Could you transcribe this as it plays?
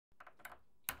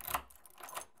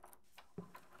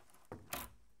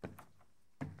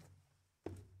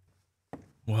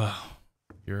Wow,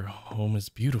 your home is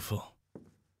beautiful.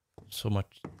 So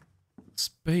much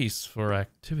space for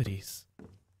activities.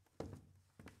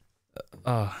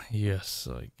 Yes,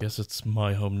 I guess it's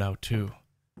my home now too.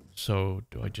 So,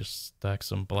 do I just stack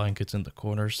some blankets in the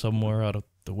corner somewhere out of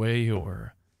the way,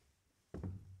 or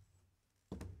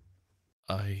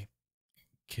I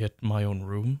get my own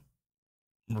room?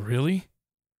 Really?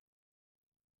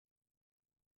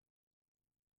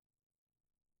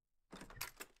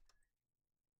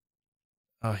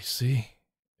 I see.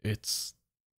 It's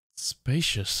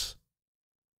spacious.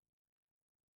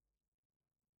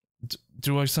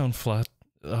 Do I sound flat?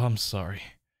 I'm sorry.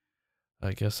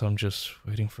 I guess I'm just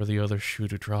waiting for the other shoe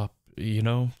to drop, you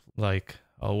know? Like,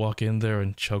 I'll walk in there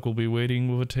and Chuck will be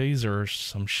waiting with a taser or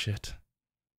some shit.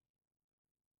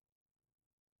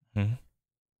 Hmm?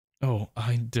 Oh,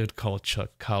 I did call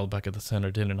Chuck Kyle back at the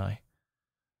center, didn't I?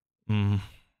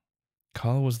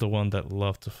 Kyle was the one that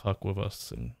loved to fuck with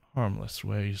us in harmless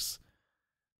ways.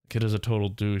 The kid is a total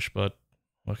douche, but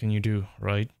what can you do,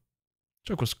 right?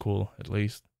 Chuck was cool, at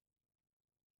least.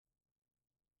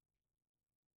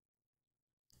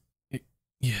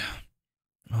 Yeah,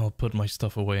 I'll put my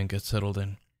stuff away and get settled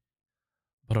in.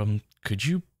 But, could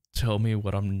you tell me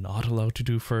what I'm not allowed to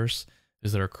do first?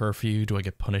 Is there a curfew? Do I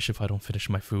get punished if I don't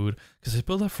finish my food? Because I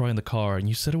spilled that fry in the car, and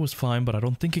you said it was fine, but I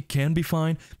don't think it can be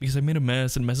fine, because I made a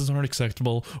mess, and messes aren't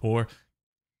acceptable, or...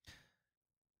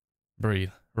 Breathe.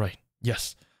 Right.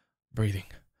 Yes. Breathing.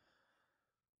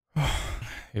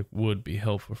 It would be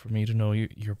helpful for me to know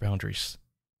your boundaries.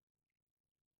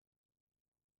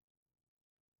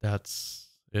 That's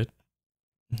it?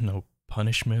 No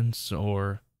punishments,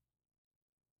 or...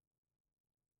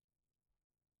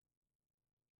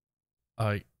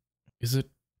 Is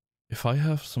it if I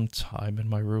have some time in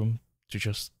my room to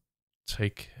just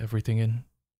take everything in?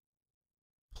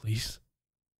 Please?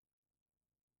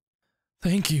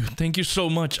 Thank you so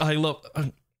much. I love...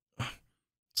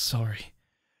 sorry.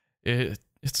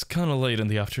 It's kind of late in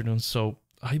the afternoon, so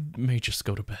I may just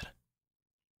go to bed.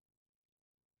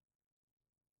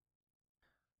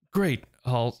 Great,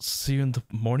 I'll see you in the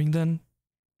morning then?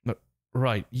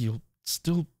 Right, you'll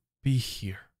still be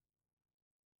here.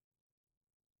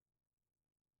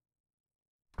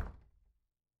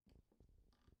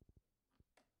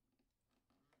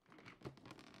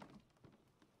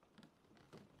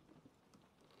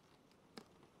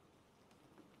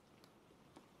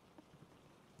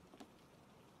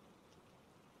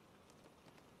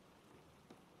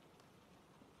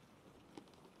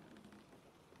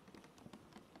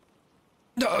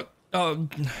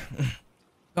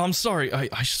 I'm sorry,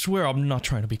 I swear I'm not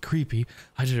trying to be creepy.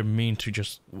 I didn't mean to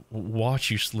just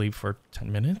watch you sleep for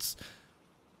 10 minutes.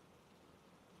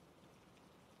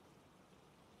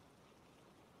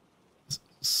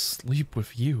 Sleep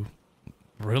with you?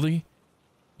 Really?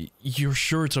 You're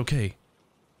sure it's okay?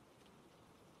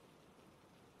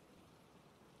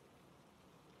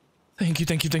 Thank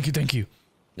you.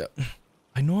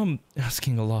 I know I'm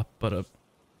asking a lot, but,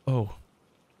 oh.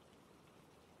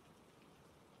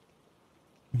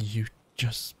 You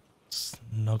just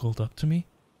snuggled up to me?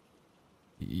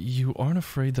 You aren't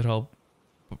afraid that I'll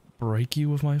break you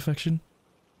with my affection?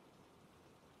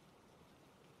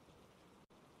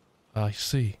 I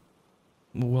see.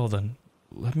 Well then,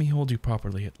 let me hold you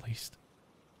properly at least.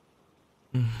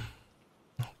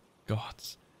 Oh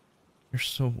gods, you're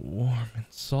so warm and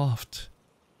soft.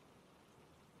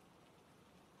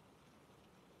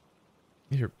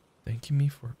 You're thanking me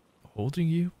for holding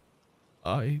you?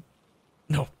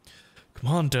 No. Come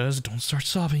on, Des, don't start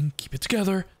sobbing. Keep it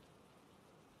together.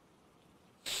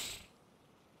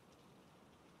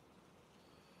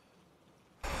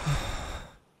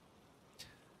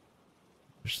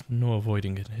 There's no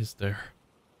avoiding it, is there?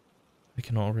 I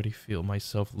can already feel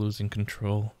myself losing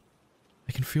control.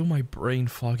 I can feel my brain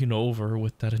fogging over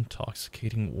with that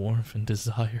intoxicating warmth and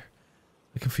desire.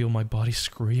 I can feel my body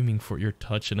screaming for your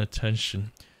touch and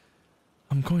attention.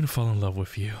 I'm going to fall in love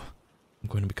with you. I'm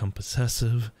going to become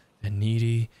possessive and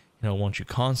needy, and I'll want you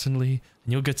constantly,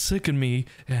 and you'll get sick of me,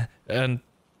 and...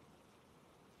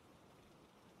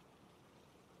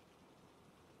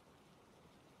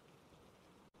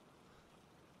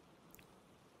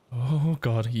 Oh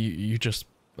god, you just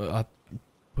put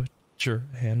your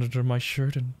hand under my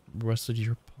shirt and rested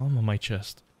your palm on my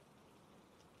chest.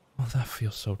 Oh, that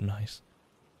feels so nice.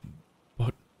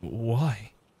 But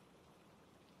why?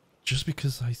 Just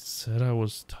because I said I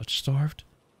was touch-starved?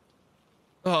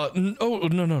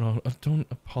 No. Don't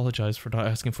apologize for not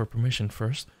asking for permission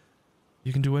first.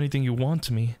 You can do anything you want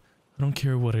to me. I don't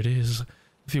care what it is.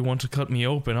 If you want to cut me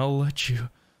open, I'll let you.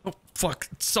 Oh, fuck.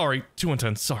 Sorry. Too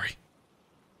intense. Sorry.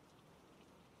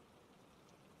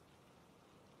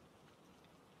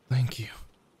 Thank you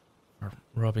for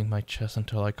rubbing my chest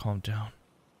until I calm down.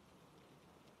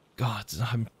 God,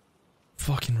 I'm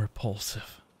fucking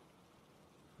repulsive.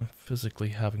 I'm physically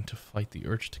having to fight the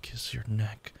urge to kiss your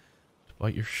neck, to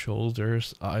bite your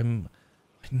shoulders. I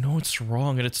know it's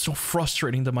wrong, and it's so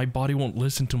frustrating that my body won't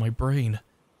listen to my brain.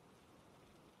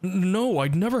 No,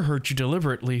 I'd never hurt you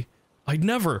deliberately. I'd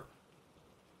never.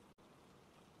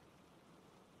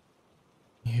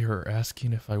 You're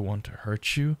asking if I want to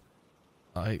hurt you?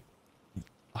 I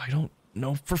don't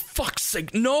know. For fuck's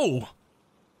sake, no!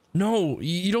 No,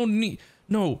 you don't need...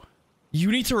 No, you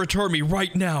need to return me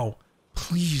right now.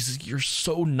 Please, you're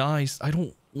so nice. I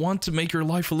don't want to make your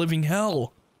life a living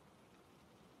hell.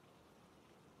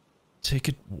 Take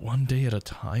it one day at a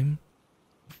time?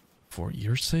 For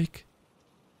your sake?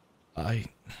 Of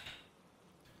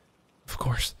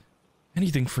course.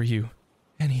 Anything for you.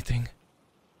 Anything.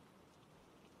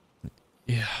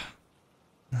 Yeah.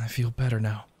 I feel better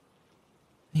now.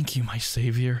 Thank you, my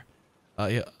savior.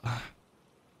 I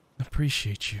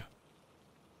appreciate you.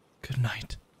 Good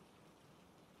night.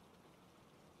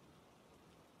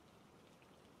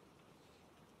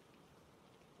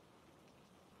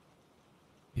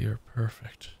 You're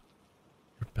perfect.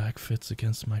 Your back fits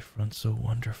against my front so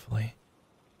wonderfully.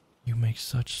 You make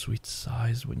such sweet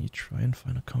sighs when you try and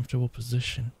find a comfortable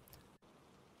position.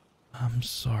 I'm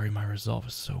sorry my resolve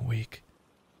is so weak.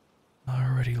 I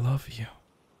already love you.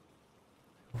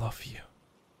 I love you.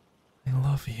 I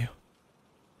love you.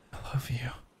 I love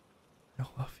you. I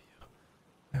love you.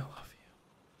 I love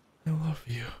you. I love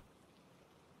you.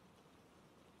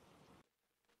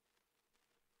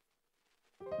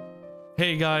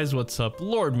 Hey guys, what's up?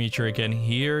 Lord Michiru again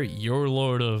here, your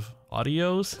lord of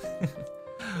audios.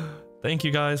 Thank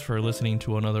you guys for listening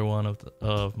to another one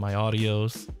of my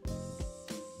audios.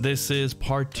 This is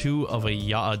part 2 of a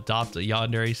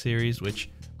Adopt-A-Yandere series, which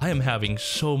I am having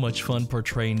so much fun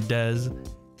portraying Des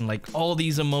and like all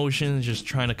these emotions, just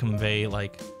trying to convey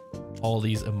like all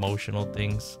these emotional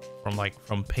things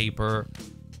from paper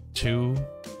to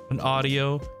an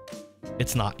audio.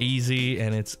 It's not easy,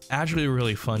 and it's actually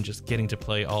really fun just getting to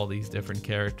play all these different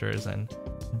characters, and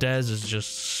Des is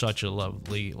just such a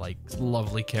lovely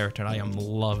character, and I am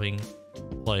loving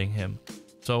playing him.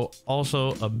 So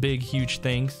also a big huge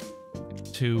thanks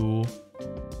to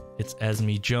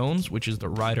ItsEsmeJones, which is the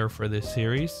writer for this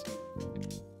series.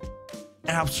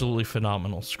 Absolutely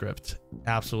phenomenal script.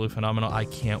 Absolutely phenomenal. I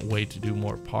can't wait to do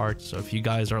more parts. So if you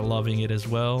guys are loving it as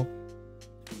well,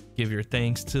 give your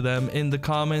thanks to them in the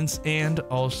comments, and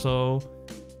also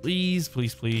please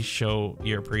show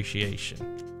your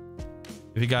appreciation.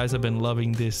 If you guys have been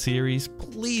loving this series,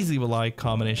 please leave a like,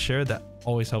 comment, and share. That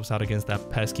always helps out against that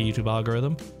pesky YouTube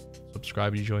algorithm.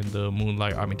 Subscribe to join the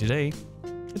Moonlight Army today.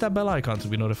 Hit that bell icon to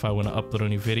be notified when I upload a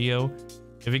new video.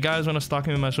 If you guys want to stalk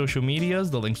me on my social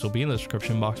medias, the links will be in the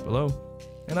description box below.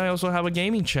 And I also have a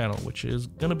gaming channel, which is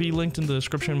going to be linked in the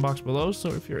description box below. So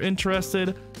if you're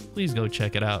interested, please go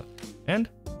check it out. And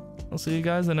I'll see you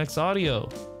guys in the next audio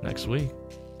next week.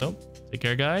 So take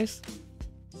care, guys.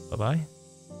 Bye-bye.